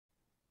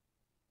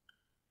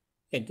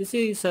Okay, this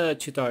is a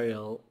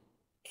tutorial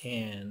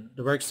in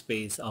the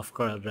workspace of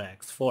CorelDraw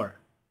X4.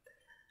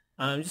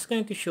 I'm just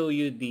going to show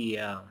you the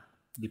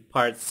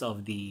parts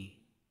of the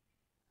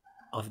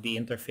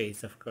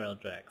interface of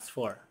CorelDraw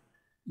X4.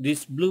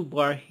 This blue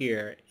bar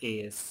here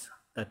is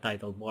the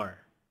title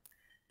bar.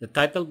 The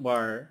title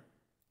bar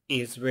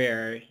is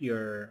where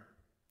the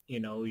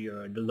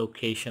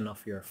location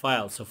of your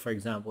file. So for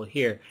example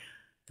here,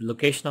 the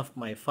location of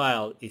my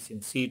file is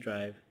in C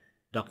drive,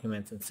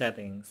 documents and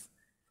settings,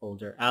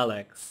 folder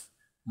Alex,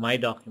 my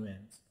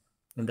documents,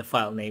 and the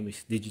file name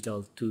is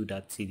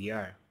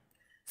digital2.cdr.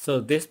 So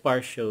this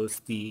bar shows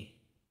the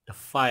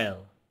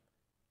file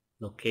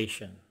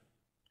location.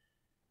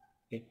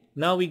 Okay.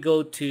 Now we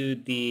go to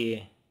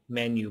the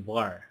menu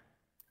bar.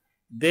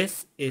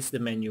 This is the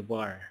menu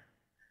bar.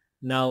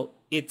 Now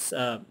it's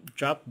a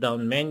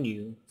drop-down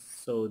menu,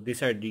 so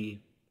these are the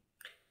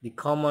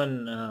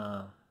common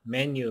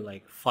menu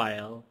like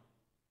file.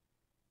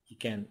 You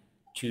can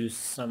choose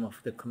some of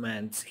the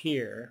commands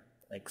here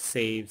like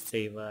save,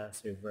 save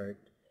as, revert,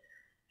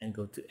 and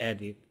go to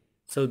edit.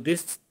 So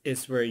this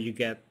is where you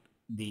get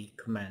the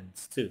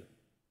commands too.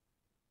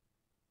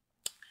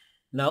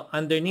 Now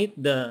underneath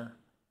the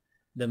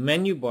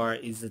menu bar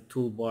is the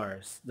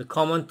toolbars. The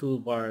common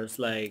toolbars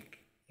like,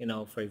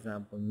 for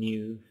example,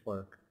 new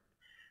for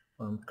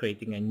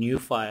creating a new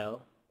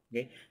file.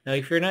 Okay. Now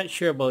if you're not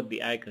sure about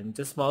the icon,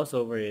 just mouse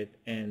over it,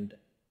 and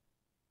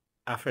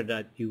after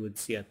that you would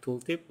see a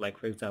tooltip. Like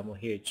for example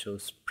here it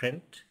shows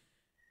print,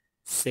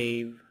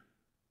 save,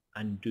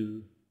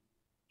 undo,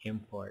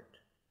 import.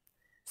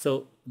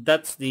 So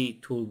that's the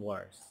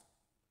toolbars.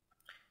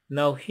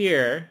 Now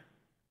here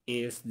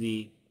is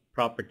the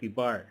property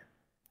bar.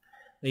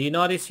 Now you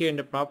notice here in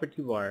the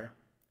property bar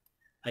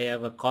I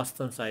have a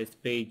custom size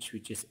page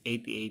which is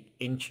 88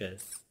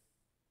 inches,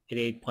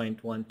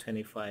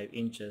 88.125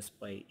 inches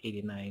by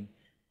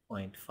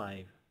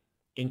 89.5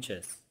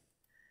 inches.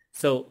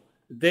 So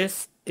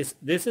this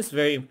is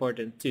very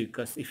important too,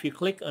 because if you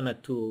click on a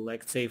tool,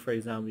 like say for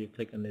example you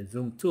click on the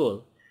zoom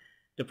tool,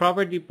 the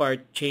property bar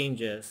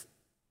changes.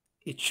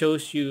 It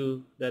shows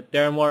you that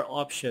there are more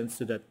options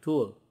to that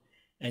tool,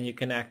 and you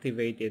can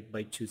activate it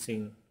by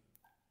choosing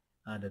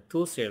the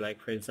tools here.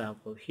 Like for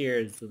example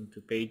here, zoom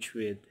to page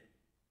width,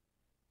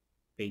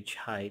 page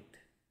height.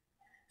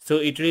 So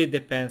it really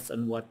depends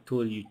on what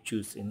tool you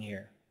choose in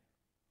here.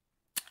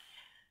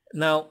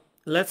 Now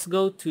let's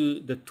go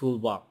to the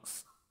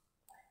toolbox.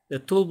 The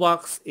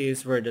toolbox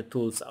is where the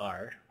tools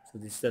are. So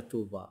this is the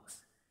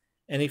toolbox.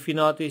 And if you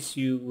notice,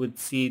 you would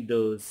see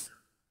those,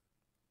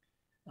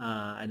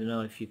 I don't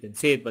know if you can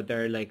see it, but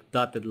there are like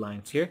dotted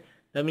lines here.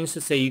 That means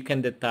to say you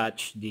can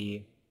detach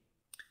the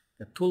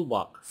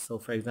toolbox. So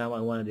for example,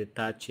 I want to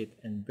detach it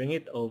and bring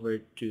it over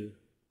to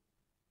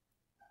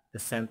the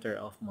center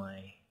of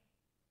my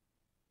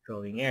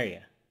drawing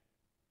area.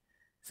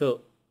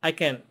 So I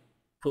can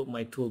put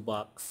my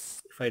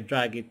toolbox, if I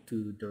drag it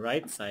to the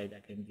right side,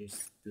 I can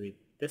just do it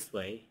this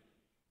way,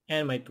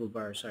 and my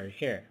toolbars are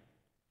here.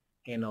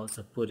 I can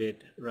also put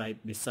it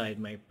right beside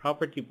my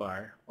property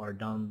bar or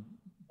down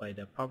by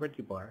the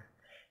property bar,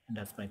 and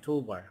that's my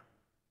toolbar.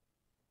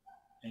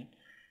 Right?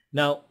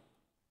 Now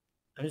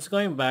I'm just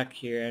going back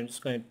here. I'm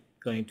just going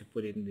to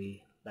put it in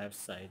the left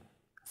side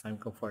because I'm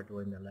comfortable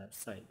in the left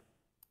side.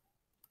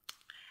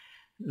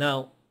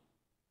 Now,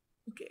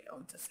 okay,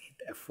 I'll just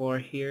hit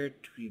F4 here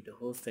to read the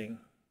whole thing.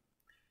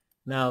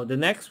 Now the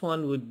next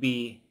one would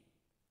be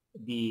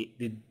the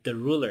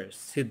rulers.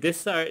 See,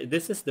 this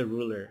is the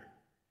ruler,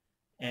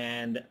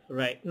 and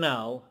right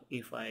now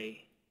if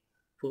I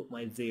put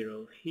my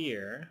 0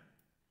 here,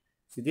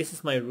 see, this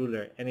is my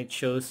ruler, and it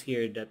shows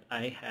here that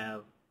I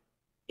have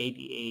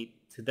 88,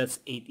 so that's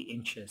 80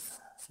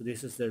 inches. So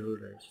this is the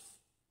rulers.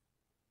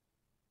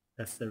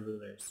 That's the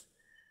rulers.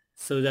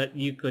 So that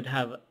you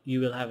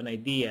will have an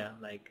idea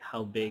like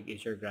how big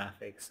is your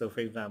graphics. So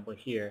for example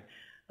here,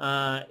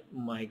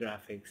 my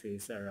graphics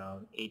is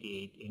around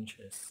 88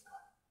 inches.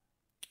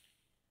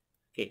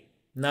 Okay,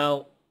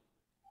 now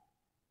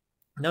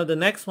the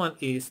next one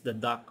is the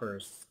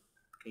dockers.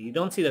 Okay, you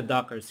don't see the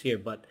dockers here,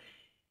 but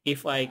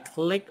if I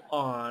click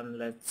on,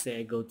 let's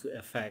say I go to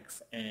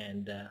effects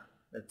and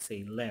let's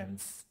say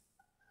lens,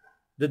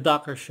 the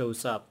docker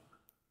shows up.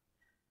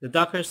 The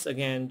dockers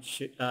again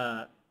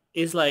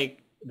is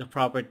like the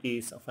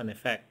properties of an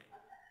effect.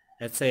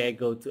 Let's say I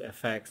go to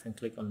effects and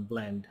click on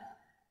blend.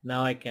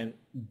 Now I can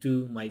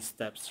do my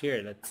steps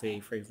here. Let's say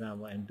for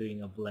example I'm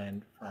doing a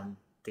blend from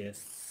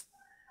this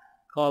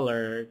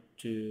color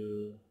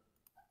to,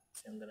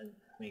 so I'm gonna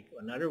make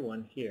another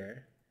one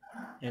here,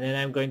 and then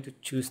I'm going to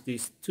choose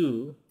these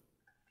two,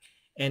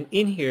 and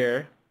in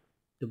here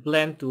the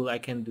blend tool I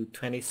can do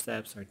 20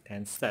 steps or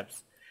 10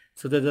 steps.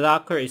 So the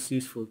docker is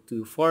useful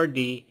for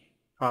the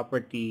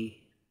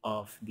property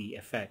of the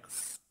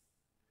effects,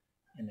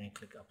 and then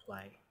click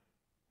apply.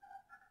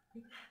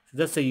 So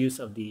that's the use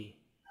of the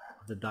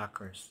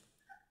dockers.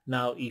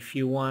 Now if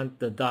you want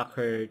the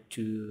docker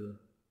to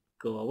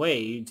go away,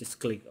 you just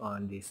click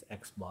on this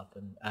X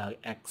button,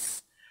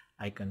 X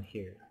icon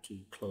here to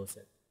close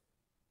it.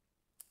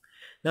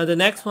 Now the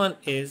next one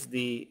is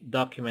the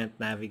document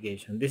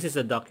navigation. This is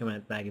a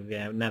document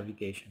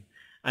navigation.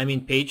 I'm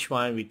in page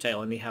 1, which I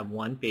only have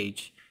one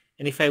page.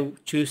 And if I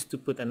choose to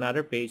put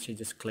another page, I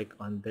just click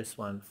on this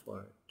one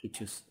to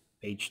choose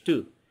page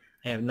 2.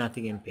 I have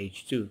nothing in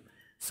page 2.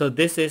 So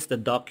this is the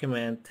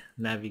document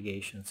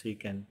navigation. So you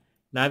can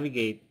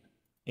navigate,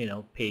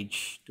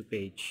 page to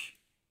page.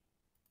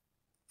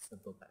 So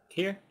go back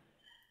here.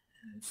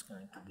 I'm just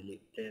going to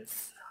delete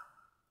this.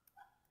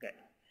 Okay.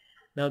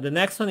 Now the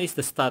next one is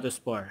the status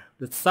bar.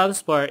 The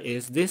status bar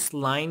is this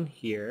line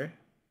here,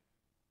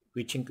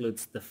 which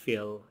includes the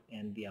fill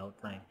and the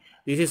outline.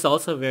 This is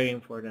also very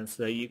important,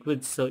 so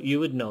you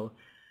would know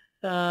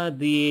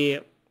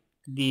the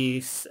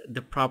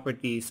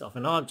properties of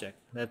an object.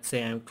 Let's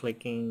say I'm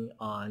clicking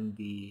on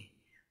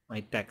my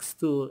text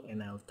tool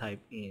and I'll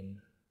type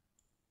in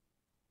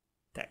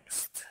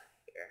text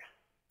here.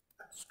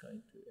 I'm just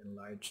going to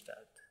enlarge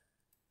that.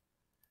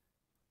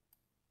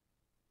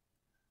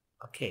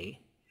 Okay.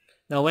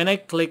 Now when I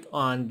click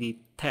on the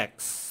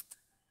text,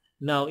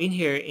 now in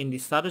here in the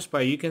status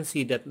bar you can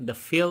see that the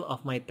fill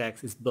of my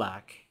text is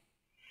black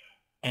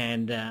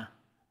and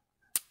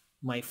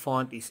my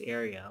font is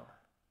Arial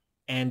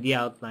and the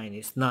outline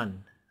is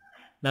none.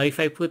 Now if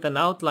I put an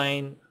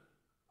outline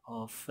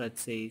of,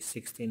 let's say,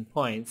 16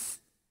 points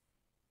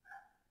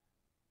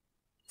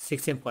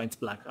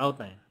black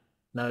outline.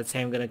 Now let's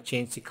say I'm going to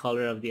change the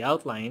color of the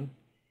outline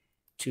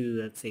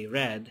to, let's say,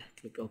 red.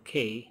 Click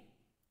OK.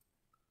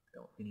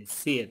 Don't really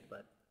see it,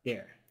 but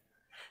there.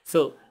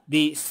 So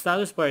the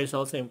status bar is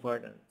also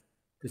important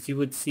because you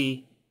would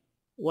see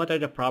what are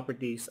the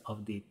properties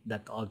of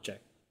that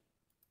object.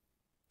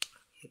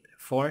 Hit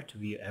F4 to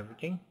view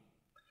everything.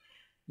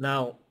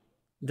 Now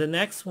the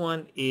next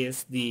one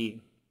is the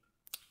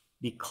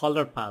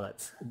color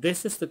palettes.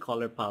 This is the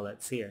color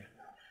palettes here.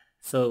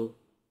 So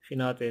if you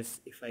notice,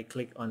 if I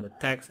click on the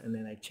text and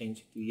then I change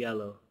it to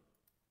yellow,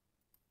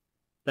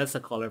 that's a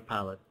color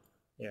palette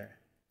there.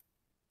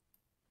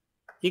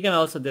 You can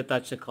also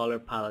detach the color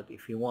palette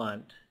if you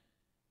want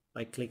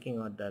by clicking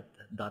on that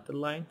dotted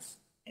lines,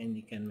 and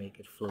you can make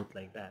it float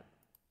like that.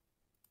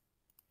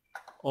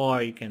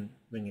 Or you can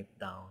bring it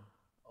down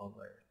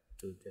over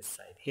to this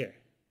side here.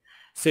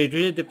 So it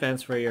really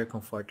depends where you're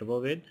comfortable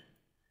with.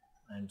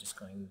 I'm just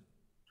going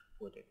to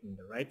put it in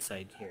the right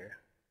side here.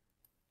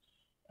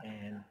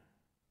 And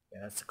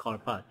yeah, that's the color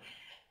palette.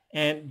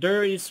 And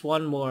there is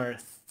one more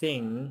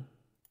thing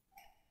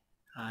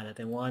that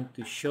I want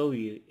to show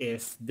you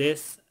is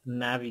this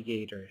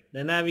Navigator.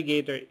 The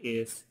Navigator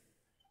is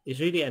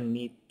really a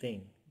neat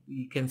thing.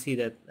 You can see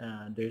that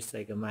there's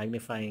like a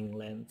magnifying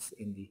lens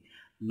in the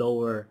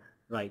lower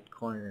right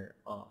corner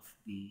of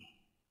the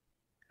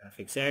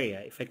graphics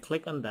area. If I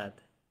click on that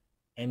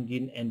and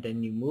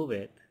then you move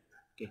it,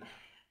 okay,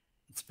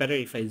 it's better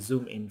if I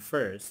zoom in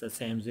first. Let's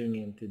say I'm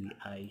zooming into the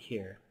eye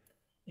here,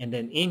 and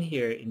then in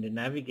here in the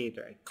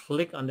Navigator I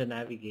click on the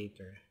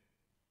Navigator,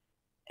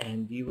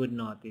 and you would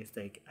notice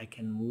like I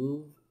can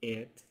move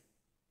it,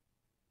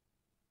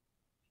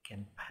 I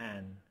can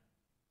pan.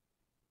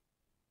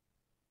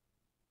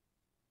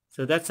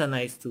 So that's a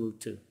nice tool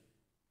too.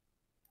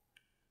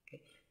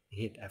 Okay,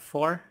 hit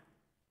F4,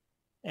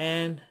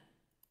 and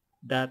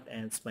that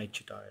ends my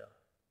tutorial.